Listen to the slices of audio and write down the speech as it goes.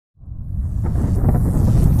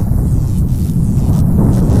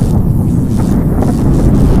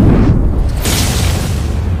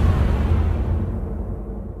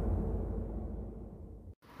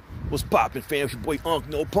poppin', fam? It's your boy Unc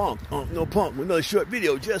No Punk. Unc No Punk with another short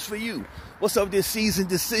video just for you. What's up with this cease and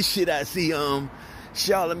desist shit I see?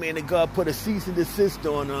 Charlamagne the God put a cease and desist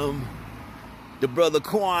on the brother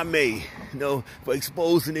Kwame, you know, for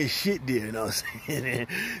exposing this shit there, you know what I'm saying?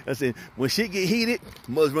 I said, when shit get heated,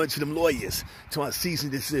 must run to them lawyers to our cease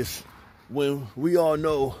and desist. When we all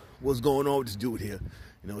know what's going on with this dude here,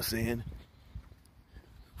 you know what I'm saying?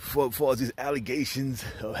 For these allegations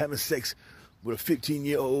of having sex with a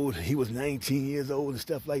 15-year-old, he was 19 years old and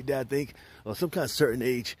stuff like that, I think, or some kind of certain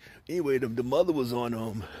age. Anyway, the mother was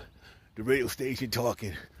on the radio station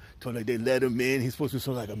talking like they let him in. He's supposed to be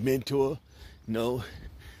something like a mentor, you know,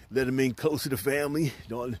 let him in close to the family. You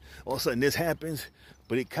know, all of a sudden this happens,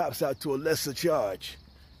 but it cops out to a lesser charge.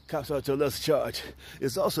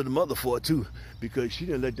 It's also the mother fault too, because she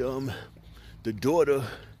didn't let the daughter,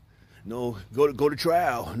 you know, go to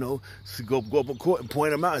trial, you know, so go up in court and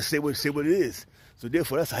point him out and say what it is. So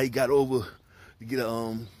therefore, that's how he got over to get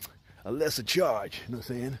a lesser charge. You know what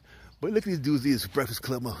I'm saying? But look at these dudes, these Breakfast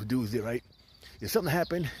Club dudes there, right? If something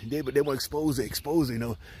happened, they want to expose it, you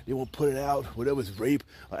know. They won't put it out, whatever it's rape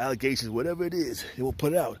or allegations, whatever it is, they won't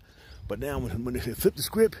put it out. But now when they flip the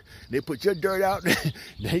script, they put your dirt out,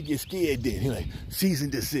 they get scared then. They're like, cease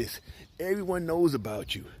and desist. Everyone knows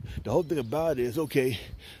about you. The whole thing about it is, okay,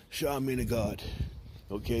 Charlamagne the God,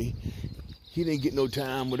 okay? He didn't get no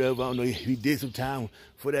time, whatever. I don't know if he did some time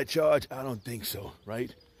for that charge. I don't think so,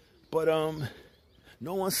 right? But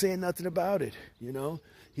no one's saying nothing about it, you know?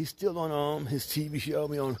 He's still on his TV show,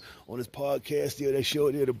 on his podcast there, that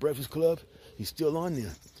show there, The Breakfast Club. He's still on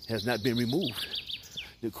there. Has not been removed.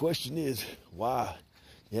 The question is, why?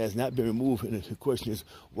 It has not been removed, and the question is,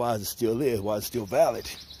 why is it still there? Why is it still valid?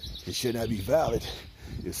 It should not be valid.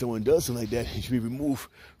 If someone does something like that, it should be removed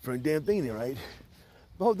from the damn thing there, right?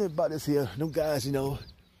 The whole thing about this here, them guys, you know,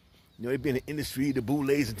 they be in the industry, the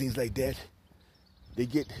boulets and things like that. They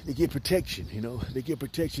get protection, you know. They get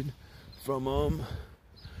protection from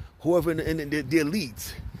whoever in the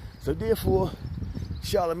elites. So therefore,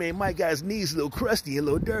 Charlamagne might got his knees a little crusty, a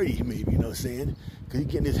little dirty, maybe, you know what I'm saying? Because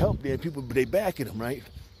he's getting his help there, and people, they backing him, right?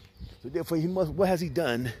 So therefore, what has he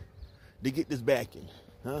done to get this backing?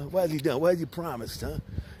 Huh? What has he done? What has he promised, huh?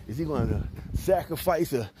 Is he going to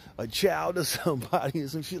sacrifice a child or somebody or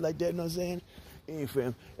some shit like that, you know what I'm saying? Hey,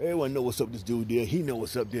 fam, everyone know what's up with this dude there. He know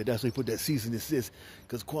what's up there. That's why he put that cease and desist,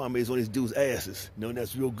 because Kwame is on his dude's asses. You know,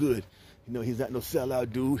 that's real good. You know, he's not no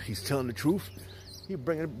sellout dude. He's telling the truth. He's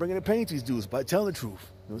bringing the pain to these dudes by telling the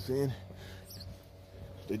truth. You know what I'm saying?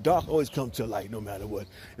 The dark always comes to light no matter what.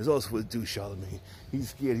 It's also what dude Charlamagne.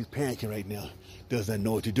 He's scared. He's panicking right now. Does not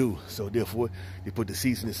know what to do. So therefore, they put the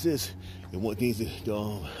cease and desist. They want things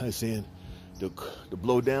to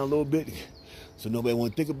blow down a little bit, so nobody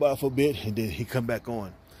want to think about it for a bit, and then he come back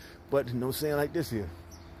on. But you know what I'm saying, like this here.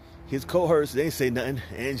 His cohorts, they ain't say nothing.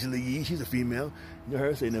 Angela Yee, she's a female. You know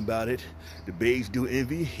her say nothing about it. The babes do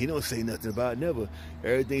envy. He don't say nothing about it, never.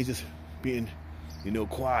 Everything's just being, you know,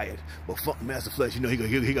 quiet. But Funk Master Flex, you know, he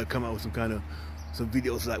got to come out with some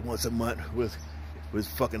videos like once a month with his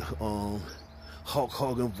fucking Hulk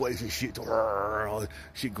Hogan voice and shit,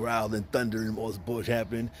 shit growling, thunder, and all this bullshit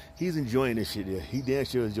happening. He's enjoying this shit here. He damn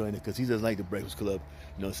sure is enjoying it, because he doesn't like the Breakfast Club.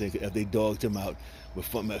 You know what I'm saying? If they dogged him out with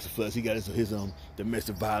Funk Master Flex, he got his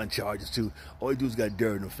domestic violence charges too. All he do is got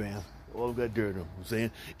dirt in him, fam. All he got dirt in him. You know what I'm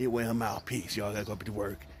saying? It wear him out. Peace. Y'all gotta go up to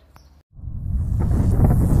work.